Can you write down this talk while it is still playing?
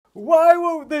Why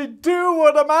won't they do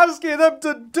what I'm asking them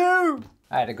to do?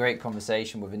 I had a great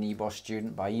conversation with an NEBOSH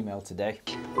student by email today.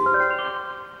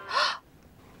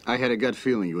 I had a gut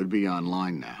feeling you would be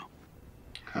online now.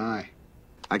 Hi.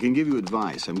 I can give you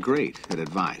advice. I'm great at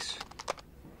advice.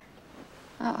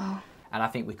 Uh-oh. And I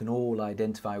think we can all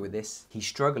identify with this. He's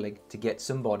struggling to get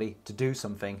somebody to do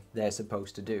something they're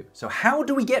supposed to do. So how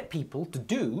do we get people to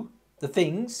do the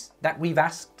things that we've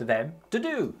asked them to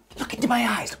do? Look into my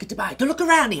eyes, look into my eyes. Don't look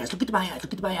around the eyes, look into my eyes,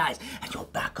 look into my eyes. And you're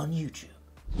back on YouTube.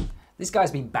 This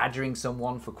guy's been badgering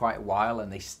someone for quite a while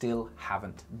and they still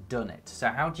haven't done it. So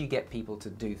how do you get people to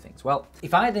do things? Well,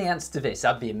 if I had the answer to this,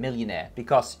 I'd be a millionaire,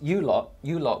 because you lot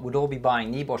would all be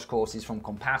buying NEBOSH courses from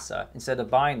Compassa instead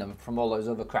of buying them from all those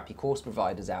other crappy course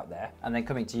providers out there and then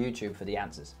coming to YouTube for the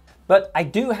answers. But I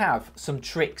do have some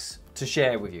tricks to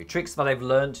share with you, tricks that I've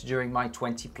learned during my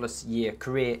 20+ year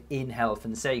career in health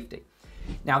and safety.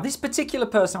 Now, this particular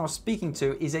person I was speaking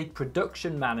to is a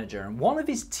production manager, and one of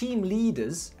his team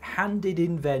leaders handed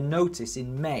in their notice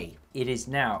in May. It is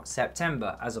now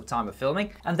September as of time of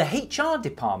filming, and the HR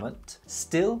department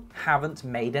still haven't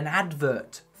made an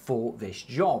advert for this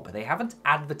job. They haven't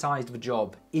advertised the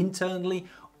job internally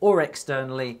or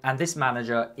externally, and this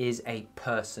manager is a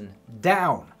person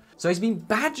down. So he's been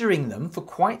badgering them for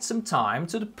quite some time,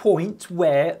 to the point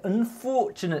where,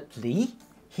 unfortunately,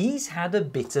 he's had a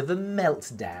bit of a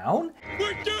meltdown.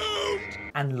 We're doomed!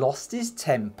 And lost his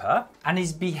temper, and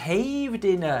he's behaved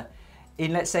in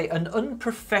let's say an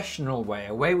unprofessional way,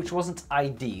 a way which wasn't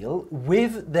ideal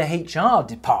with the HR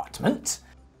department.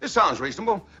 This sounds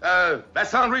reasonable. That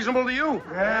sound reasonable to you?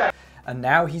 Yeah. And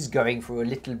now he's going through a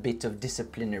little bit of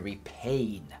disciplinary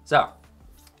pain. So,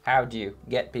 how do you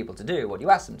get people to do what you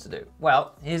ask them to do?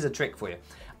 Well, here's a trick for you.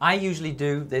 I usually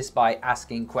do this by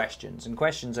asking questions, and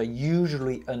questions are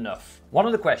usually enough. One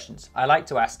of the questions I like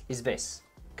to ask is this: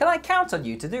 can I count on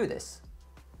you to do this?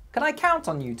 Can I count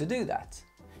on you to do that?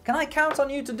 Can I count on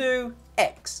you to do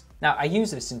X? Now, I use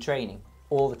this in training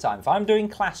all the time. If I'm doing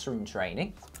classroom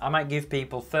training, I might give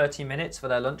people 30 minutes for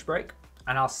their lunch break,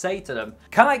 and I'll say to them,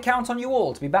 can I count on you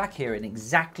all to be back here in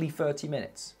exactly 30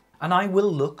 minutes? And I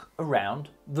will look around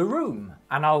the room,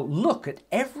 and I'll look at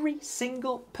every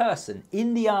single person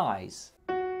in the eyes.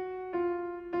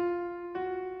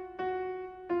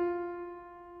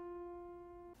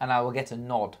 And I will get a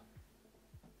nod.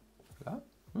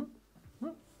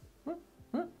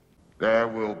 There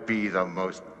will be the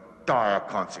most dire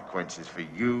consequences for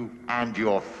you and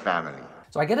your family.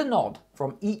 So I get a nod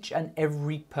from each and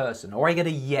every person, or I get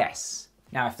a yes.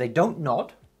 Now, if they don't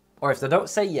nod, or if they don't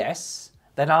say yes,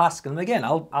 then I'll ask them again.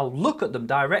 I'll look at them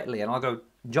directly and I'll go,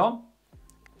 John,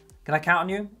 can I count on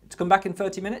you to come back in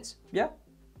 30 minutes? Yeah?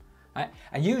 Right?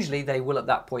 And usually they will at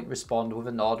that point respond with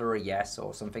a nod or a yes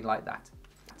or something like that.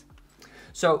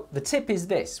 So the tip is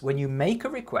this: when you make a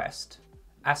request,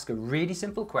 ask a really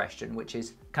simple question, which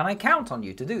is, can I count on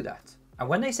you to do that? And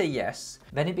when they say yes,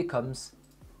 then it becomes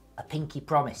a pinky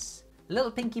promise, a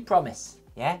little pinky promise.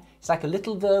 Yeah, it's like a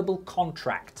little verbal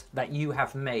contract that you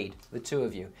have made, the two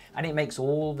of you, and it makes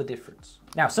all the difference.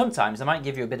 Now, sometimes they might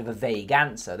give you a bit of a vague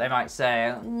answer. They might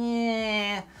say,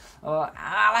 yeah, or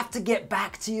I'll have to get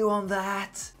back to you on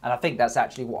that. And I think that's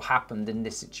actually what happened in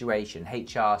this situation.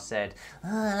 HR said, oh,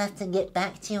 I'll have to get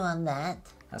back to you on that.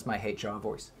 That's my HR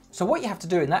voice. So what you have to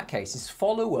do in that case is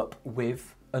follow up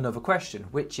with another question,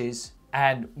 which is,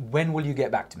 and when will you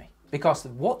get back to me? Because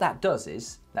what that does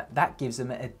is that gives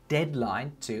them a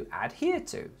deadline to adhere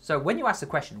to. So when you ask the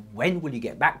question, when will you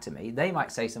get back to me? They might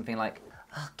say something like,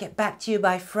 I'll get back to you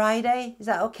by Friday. Is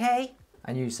that okay?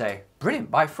 And you say,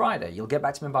 brilliant, by Friday. You'll get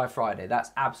back to me by Friday.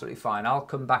 That's absolutely fine. I'll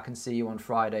come back and see you on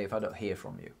Friday if I don't hear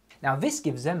from you. Now, this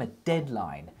gives them a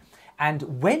deadline.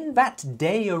 And when that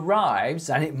day arrives,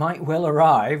 and it might well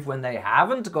arrive when they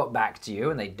haven't got back to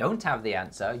you and they don't have the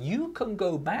answer, you can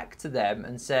go back to them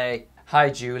and say, hi,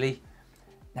 Julie.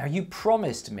 Now, you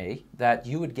promised me that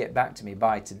you would get back to me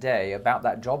by today about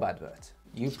that job advert.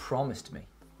 You promised me.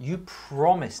 You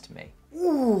promised me.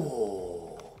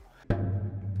 Ooh.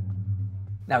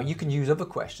 Now, you can use other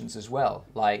questions as well,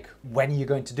 like when are you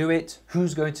going to do it?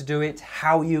 Who's going to do it?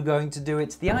 How are you going to do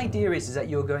it? The idea is that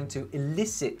you're going to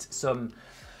elicit some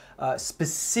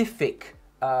specific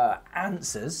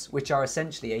answers, which are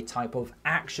essentially a type of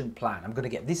action plan. I'm going to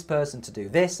get this person to do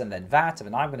this and then that, and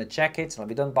then I'm going to check it and it'll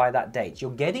be done by that date.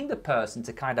 You're getting the person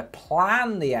to kind of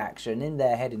plan the action in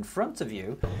their head in front of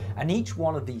you, and each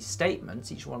one of these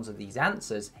statements, each one of these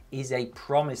answers is a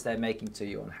promise they're making to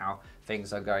you on how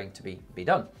things are going to be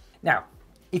done. Now,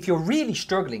 if you're really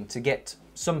struggling to get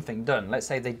something done, let's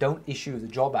say they don't issue the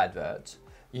job advert,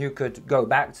 you could go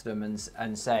back to them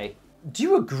and say, Do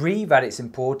you agree that it's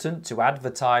important to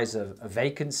advertise a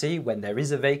vacancy when there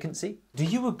is a vacancy? Do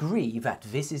you agree that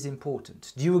this is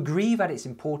important? Do you agree that it's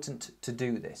important to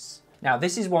do this? Now,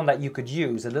 this is one that you could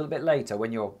use a little bit later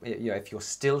when if you're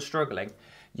still struggling.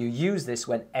 You use this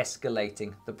when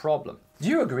escalating the problem. Do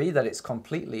you agree that it's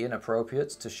completely inappropriate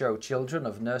to show children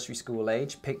of nursery school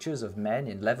age pictures of men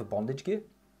in leather bondage gear?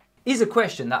 Is a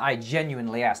question that I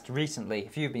genuinely asked recently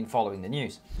if you've been following the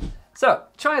news. So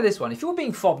try this one. If you're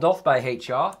being fobbed off by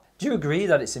HR, do you agree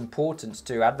that it's important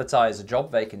to advertise a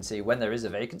job vacancy when there is a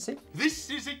vacancy? This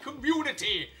is a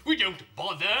community. We don't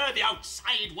bother the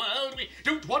outside world. We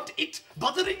don't want it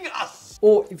bothering us.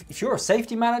 Or if you're a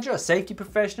safety manager, a safety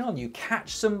professional, and you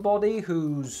catch somebody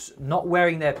who's not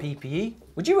wearing their PPE,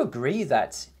 would you agree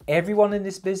that everyone in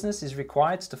this business is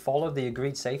required to follow the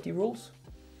agreed safety rules?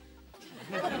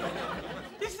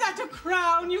 Is that a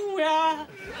crown you wear?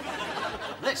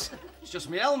 This is just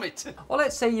my helmet. Or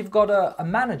let's say you've got a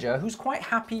manager who's quite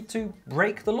happy to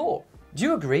break the law. Do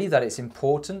you agree that it's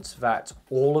important that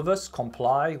all of us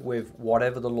comply with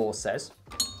whatever the law says?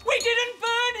 We didn't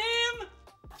burn him!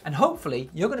 And hopefully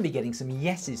you're going to be getting some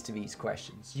yeses to these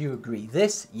questions. You agree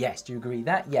this? Yes. Do you agree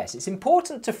that? Yes. It's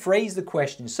important to phrase the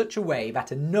question in such a way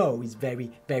that a no is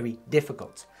very, very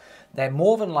difficult. They're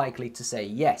more than likely to say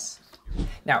yes.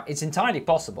 Now, it's entirely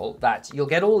possible that you'll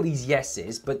get all these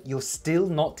yeses, but you're still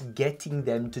not getting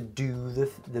them to do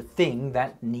the thing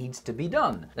that needs to be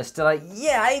done. They're still like,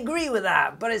 yeah, I agree with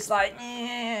that, but it's like,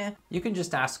 eh. You can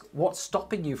just ask, what's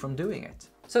stopping you from doing it?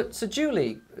 So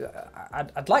Julie,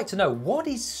 I'd like to know, what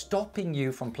is stopping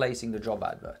you from placing the job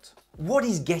advert? What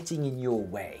is getting in your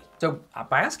way? So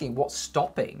by asking what's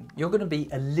stopping, you're going to be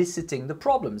eliciting the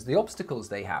problems, the obstacles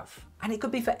they have. And it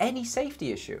could be for any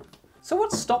safety issue. So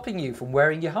what's stopping you from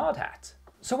wearing your hard hat?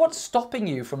 So what's stopping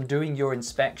you from doing your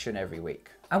inspection every week?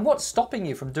 And what's stopping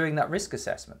you from doing that risk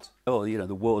assessment? Oh, you know,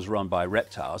 the world's run by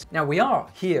reptiles. Now, we are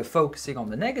here focusing on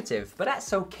the negative, but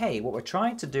that's okay. What we're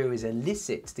trying to do is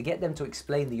elicit, to get them to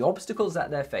explain the obstacles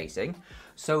that they're facing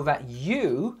so that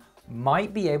you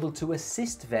might be able to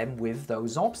assist them with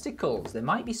those obstacles. There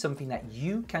might be something that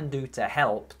you can do to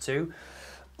help to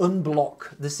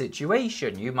unblock the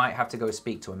situation. You might have to go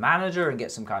speak to a manager and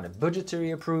get some kind of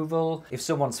budgetary approval. If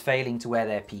someone's failing to wear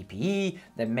their PPE,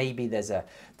 then maybe there's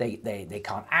they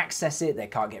can't access it, they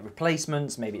can't get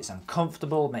replacements, maybe it's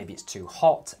uncomfortable, maybe it's too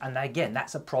hot. And again,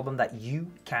 that's a problem that you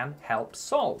can help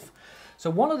solve. So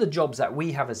one of the jobs that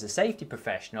we have as a safety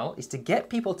professional is to get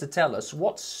people to tell us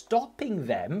what's stopping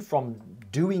them from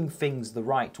doing things the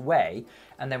right way,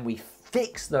 and then we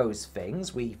fix those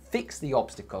things, we fix the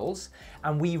obstacles,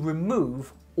 and we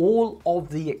remove all of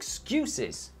the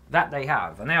excuses that they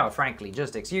have. And they are frankly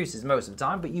just excuses most of the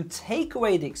time, but you take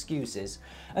away the excuses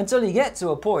until you get to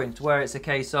a point where it's a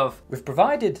case of, we've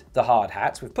provided the hard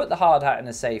hats, we've put the hard hat in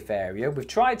a safe area, we've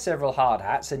tried several hard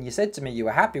hats, and you said to me you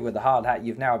were happy with the hard hat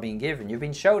you've now been given, you've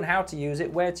been shown how to use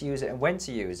it, where to use it, and when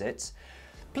to use it.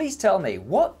 Please tell me,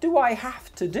 what do I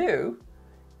have to do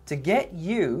to get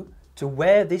you to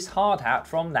wear this hard hat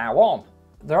from now on?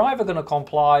 They're either going to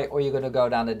comply or you're going to go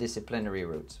down a disciplinary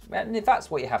route. And if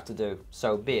that's what you have to do,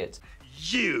 so be it.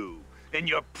 You and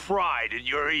your pride and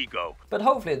your ego. But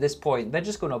hopefully at this point, they're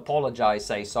just going to apologize,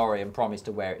 say sorry, and promise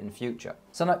to wear it in future.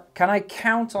 So now, can I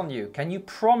count on you? Can you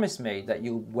promise me that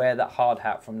you'll wear that hard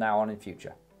hat from now on in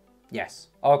future? Yes.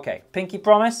 Okay. Pinky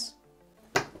promise?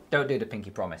 Don't do the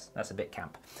pinky promise. That's a bit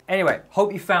camp. Anyway,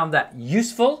 hope you found that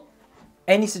useful.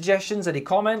 Any suggestions, any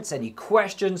comments, any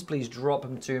questions, please drop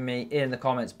them to me in the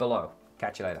comments below.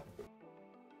 Catch you later.